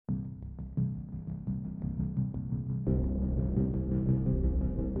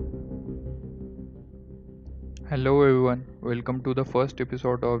Hello everyone, welcome to the first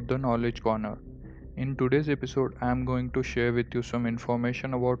episode of the Knowledge Corner. In today's episode, I am going to share with you some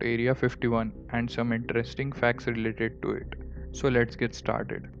information about Area 51 and some interesting facts related to it. So let's get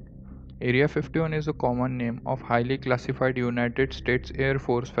started. Area 51 is a common name of highly classified United States Air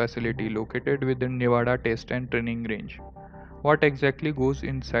Force facility located within Nevada Test and Training Range. What exactly goes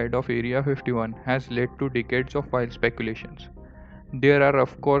inside of Area 51 has led to decades of wild speculations. There are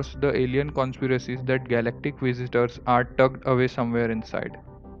of course the alien conspiracies that galactic visitors are tucked away somewhere inside.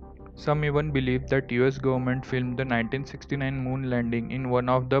 Some even believe that US government filmed the 1969 moon landing in one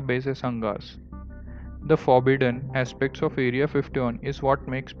of the base's hangars. The forbidden aspects of Area 51 is what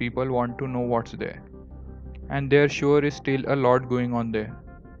makes people want to know what's there. And there sure is still a lot going on there.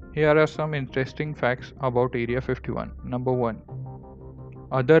 Here are some interesting facts about Area 51. Number 1.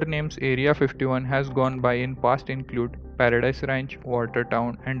 Other names Area 51 has gone by in past include Paradise Ranch,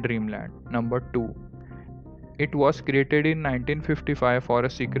 Watertown, and Dreamland. Number 2. It was created in 1955 for a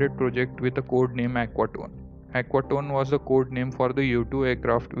secret project with a code name Aquatone. Aquatone was the code name for the U-2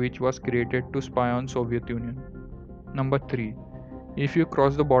 aircraft which was created to spy on Soviet Union. Number 3. If you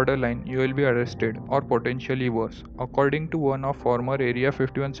cross the borderline, you will be arrested or potentially worse. According to one of former Area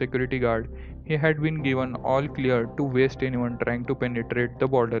 51 security guard, he had been given all clear to waste anyone trying to penetrate the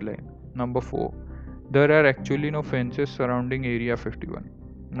borderline. Number 4. There are actually no fences surrounding Area 51.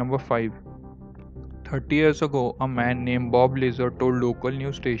 Number 5. 30 years ago, a man named Bob Lazar told local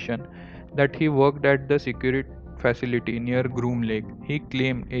news station that he worked at the security facility near Groom Lake. He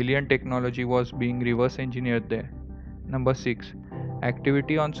claimed alien technology was being reverse engineered there. Number 6.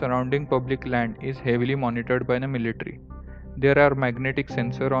 Activity on surrounding public land is heavily monitored by the military. There are magnetic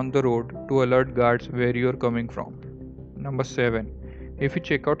sensors on the road to alert guards where you are coming from. Number 7. If you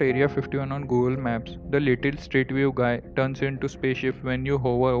check out Area 51 on Google Maps, the little street view guy turns into spaceship when you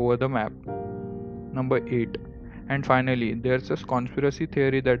hover over the map. Number 8. And finally, there's a conspiracy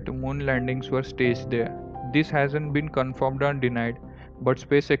theory that the moon landings were staged there. This hasn't been confirmed or denied, but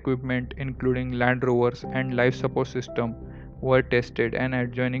space equipment including land rovers and life support system were tested and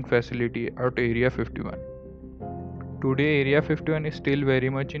adjoining facility at Area 51. Today Area 51 is still very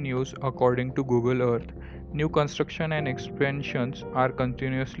much in use according to Google Earth. New construction and expansions are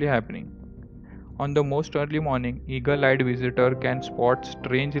continuously happening. On the most early morning, eagle-eyed visitor can spot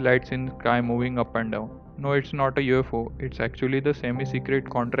strange lights in the sky moving up and down. No, it's not a UFO, it's actually the semi-secret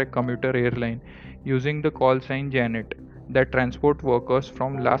contract commuter airline using the call sign Janet that transport workers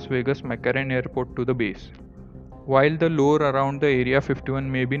from Las Vegas McCarran Airport to the base. While the lore around the Area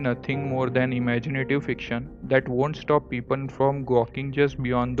 51 may be nothing more than imaginative fiction, that won't stop people from walking just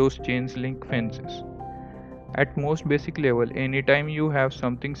beyond those chains link fences. At most basic level, anytime you have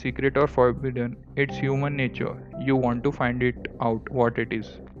something secret or forbidden, it's human nature. You want to find it out what it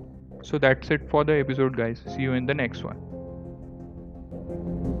is. So that's it for the episode guys. See you in the next one.